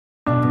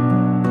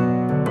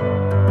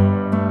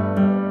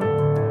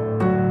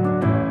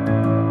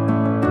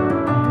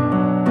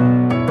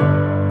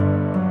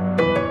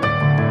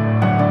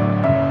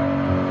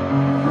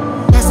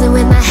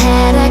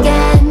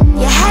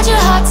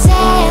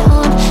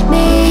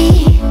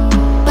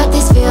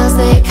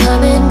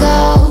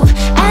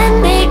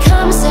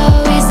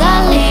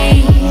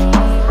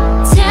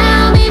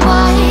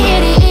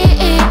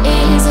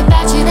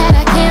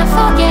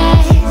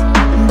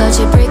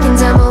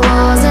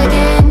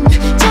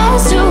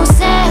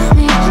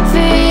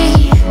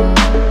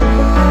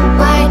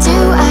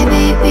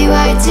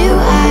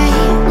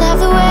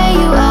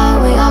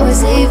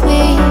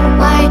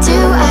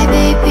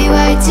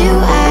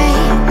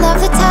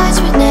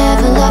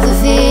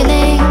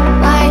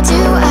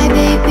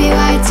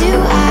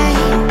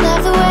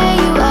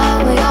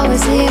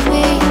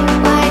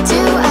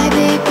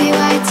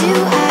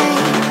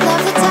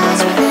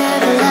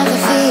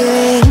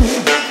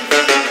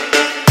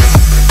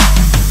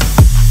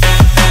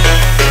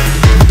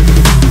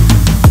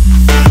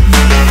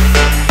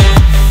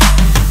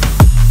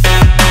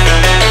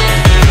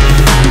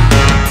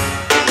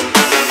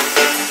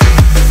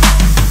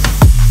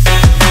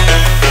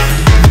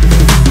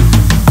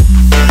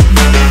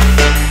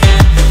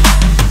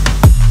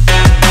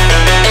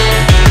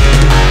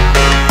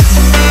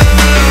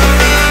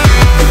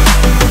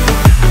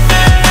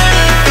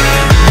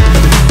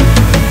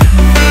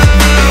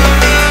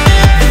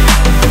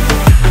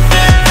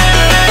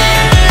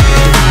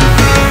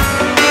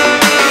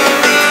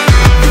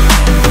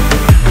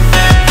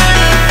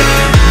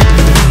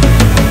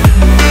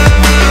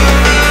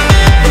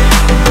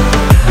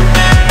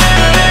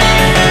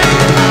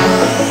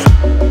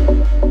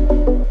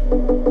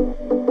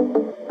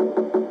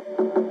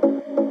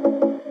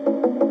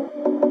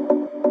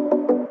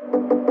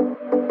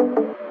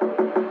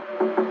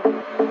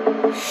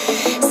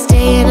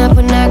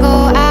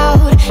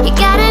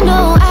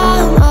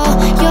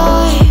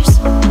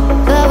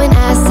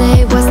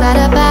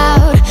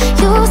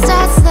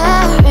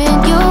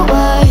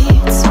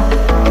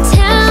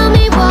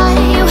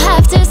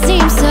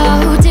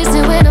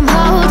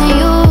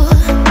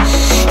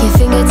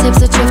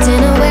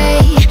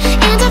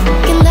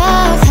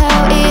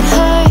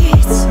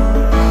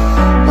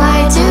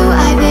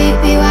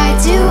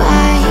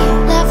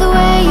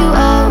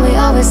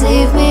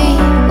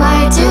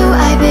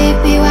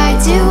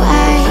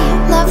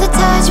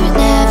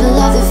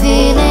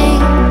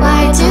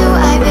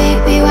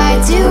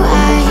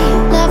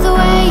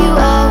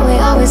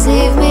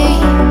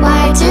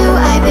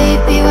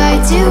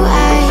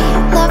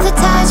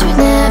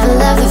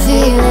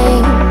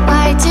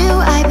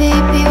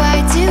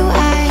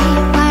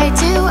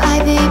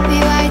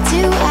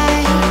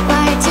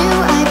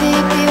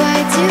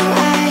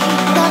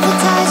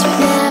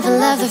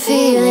have the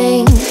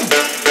feeling.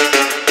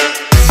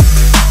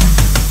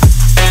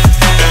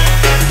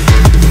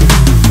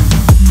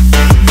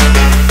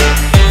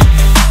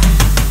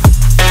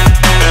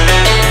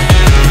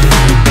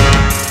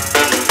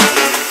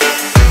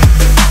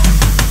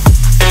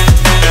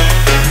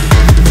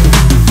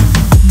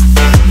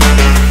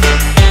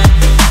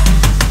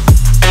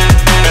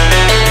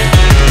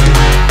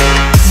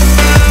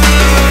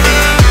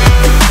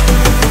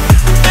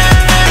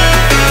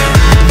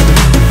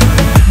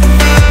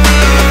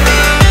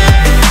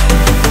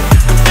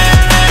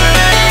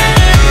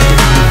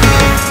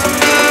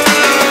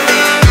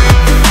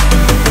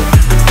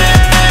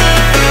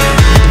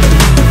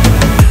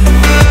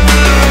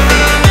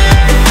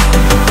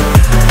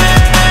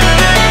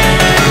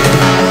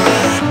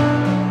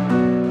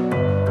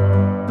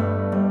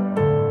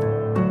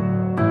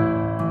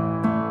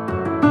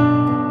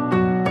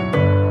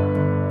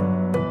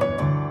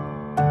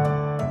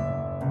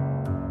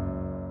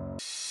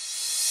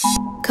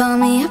 Call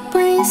me up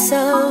when you're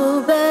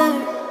sober,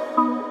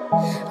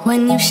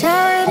 when you've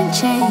showered and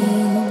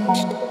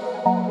changed.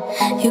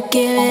 You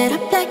give it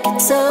up like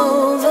it's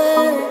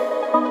over,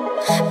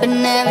 but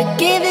never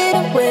give it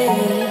away.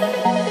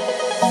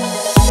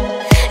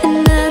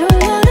 And I don't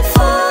wanna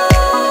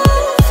fall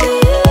for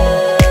you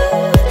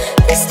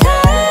this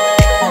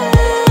time.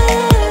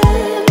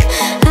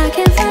 I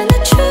can't find the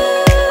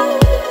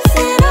truth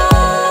in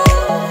all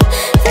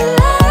the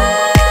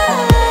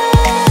lies.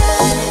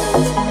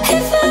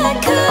 If I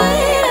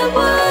could, I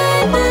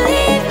would,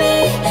 believe me.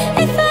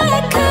 If I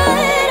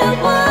could, I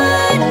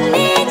would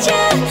need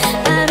you.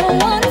 I don't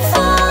wanna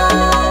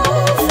fall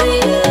for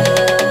you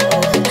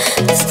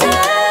this time.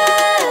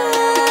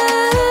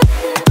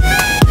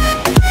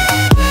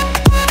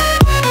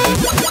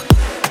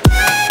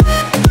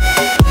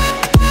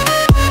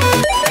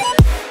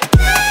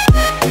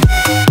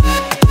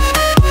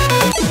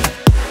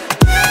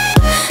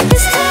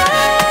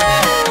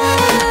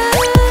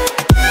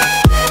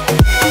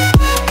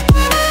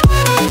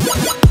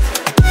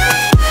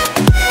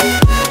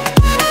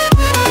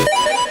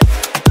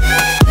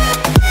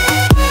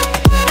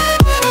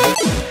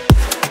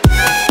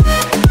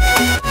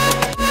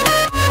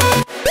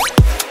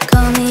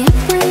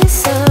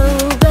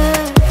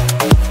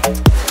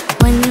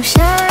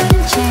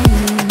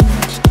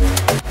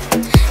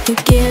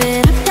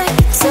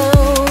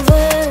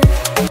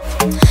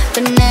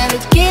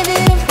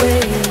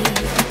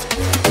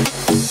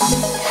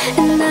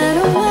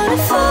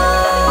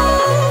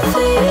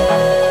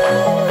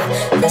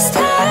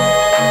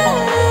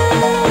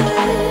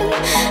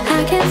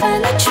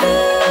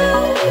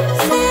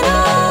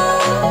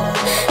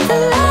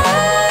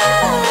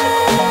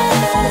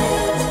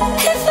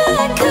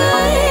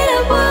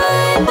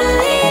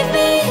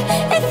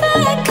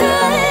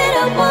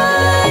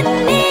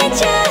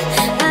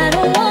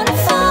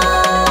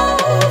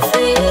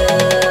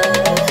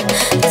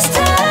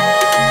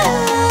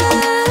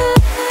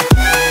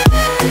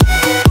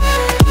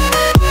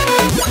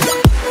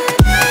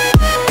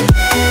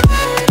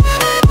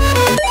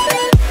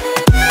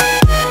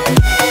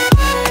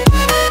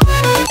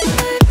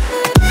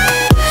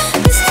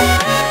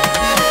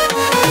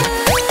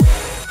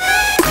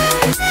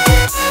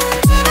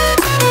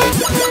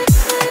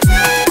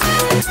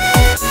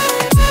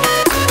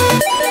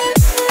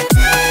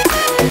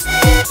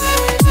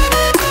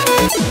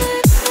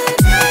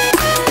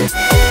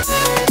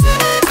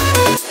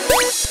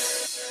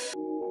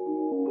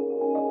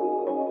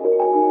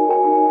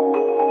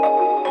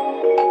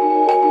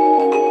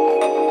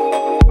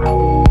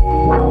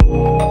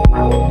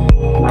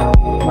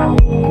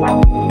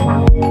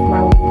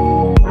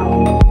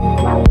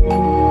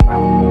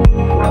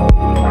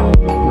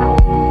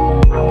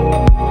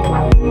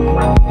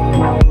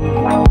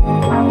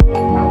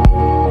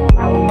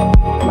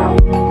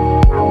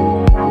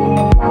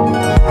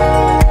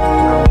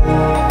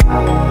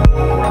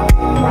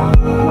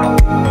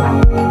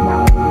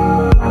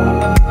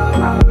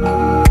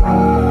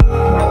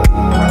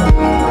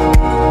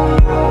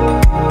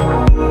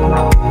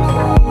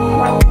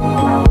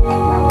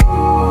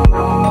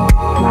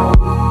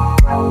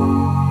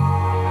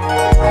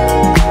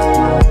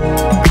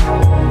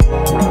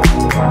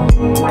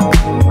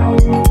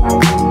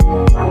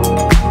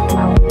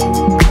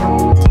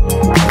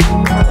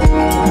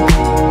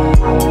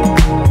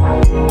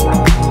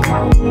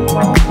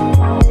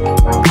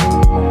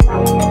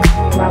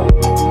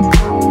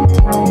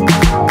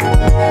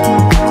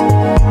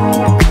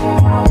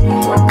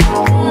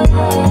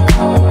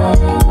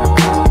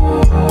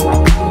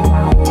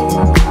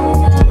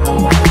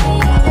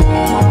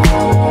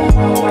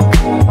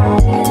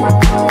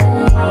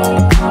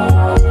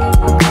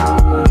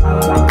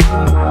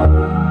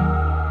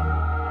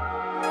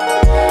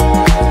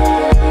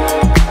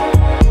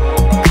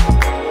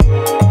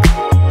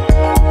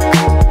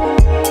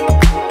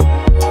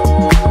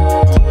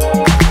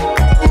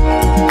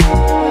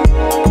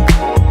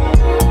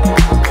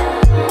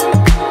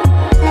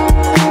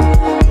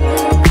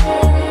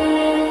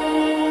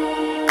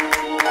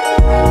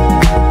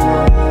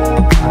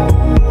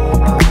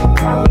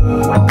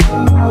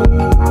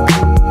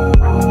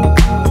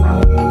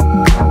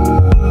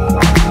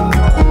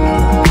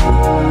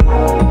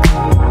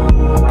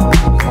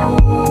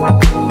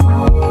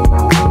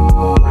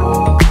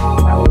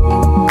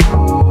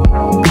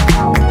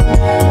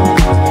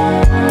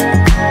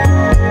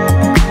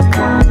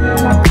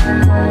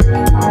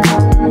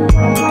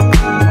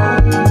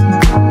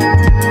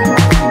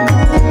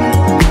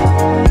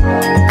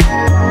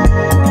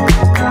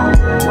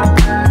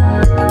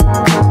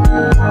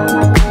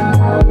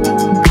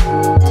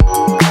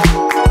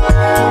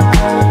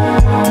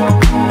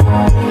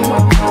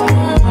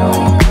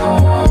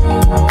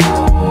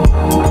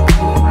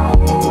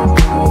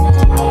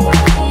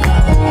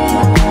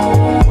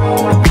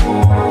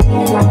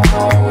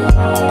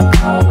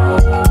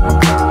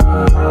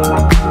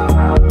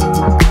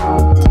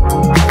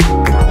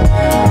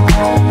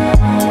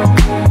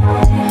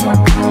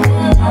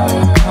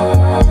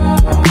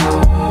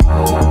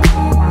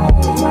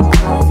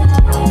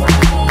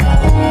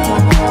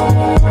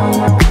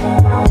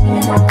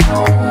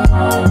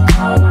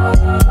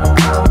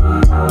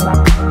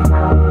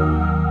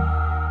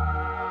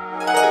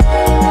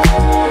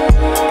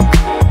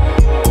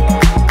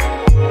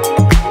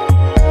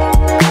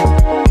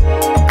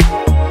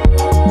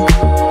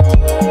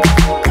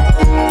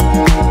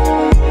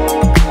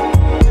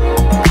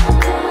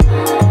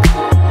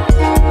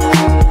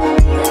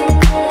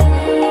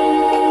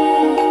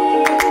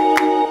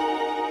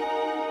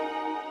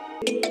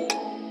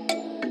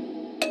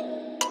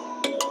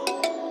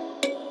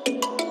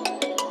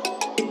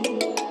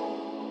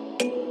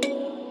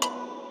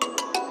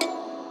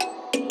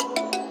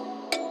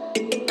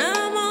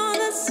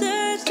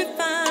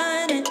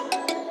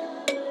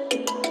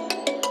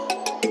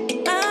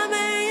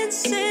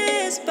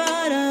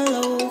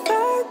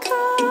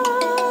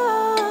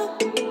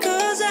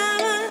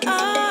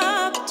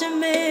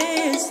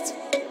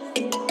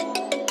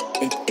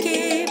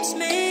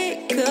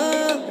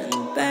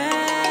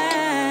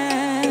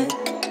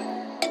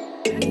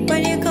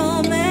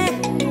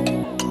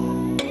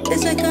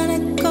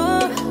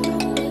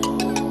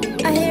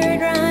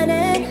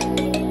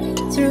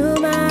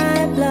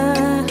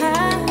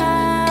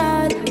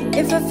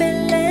 I'm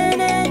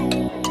feeling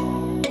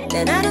it,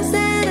 then I don't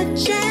stand a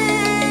chance.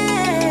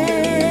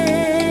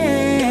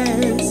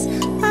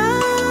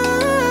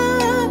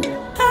 Oh,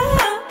 oh,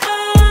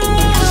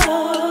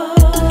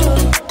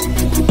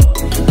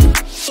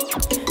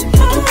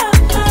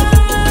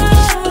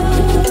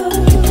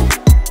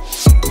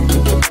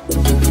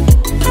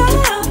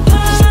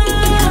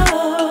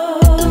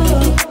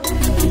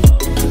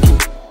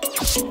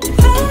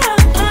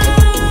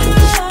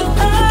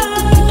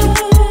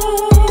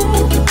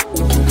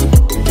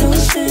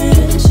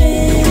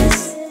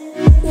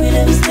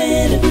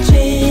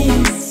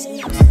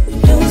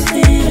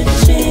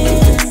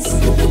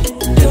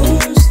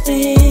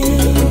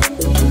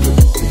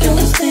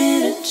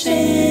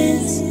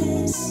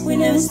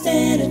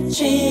 stand a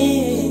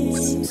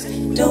chance.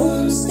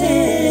 Don't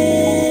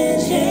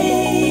stand.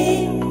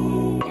 Hey.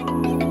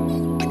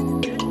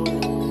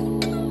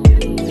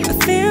 I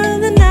feel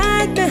the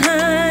night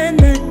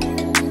behind me.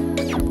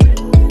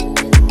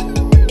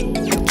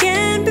 I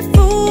can't be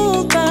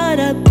fooled, but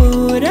I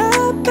put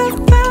up a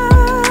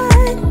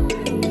fight,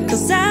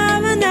 'cause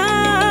I'm an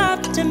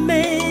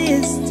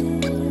optimist.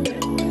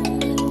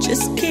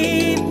 Just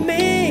keep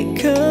me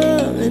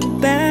coming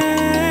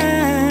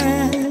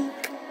back.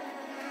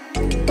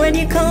 When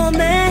you call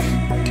me,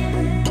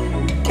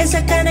 it's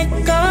a kind of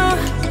go.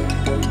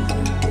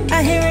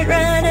 I hear it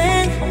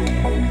running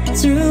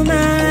through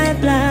my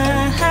blood.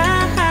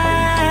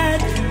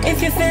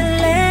 If you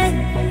feel it,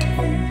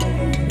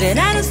 then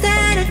I don't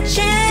stand a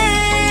chance.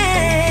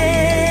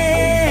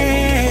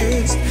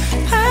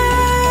 Oh,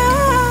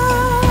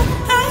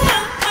 oh,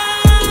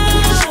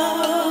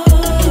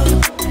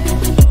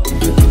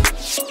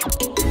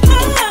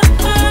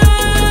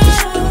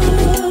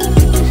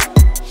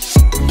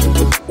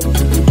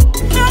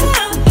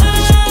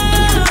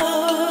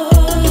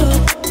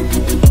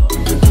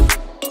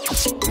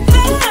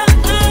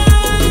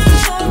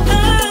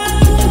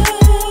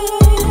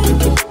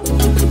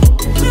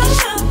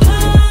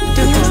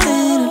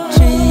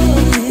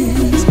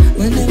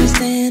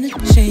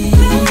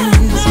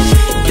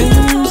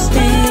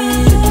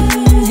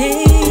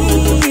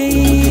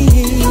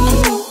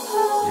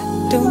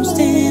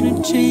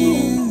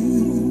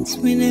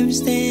 we never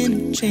stand a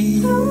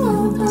chance.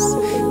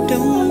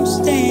 Don't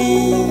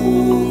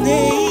stand.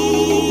 Hey.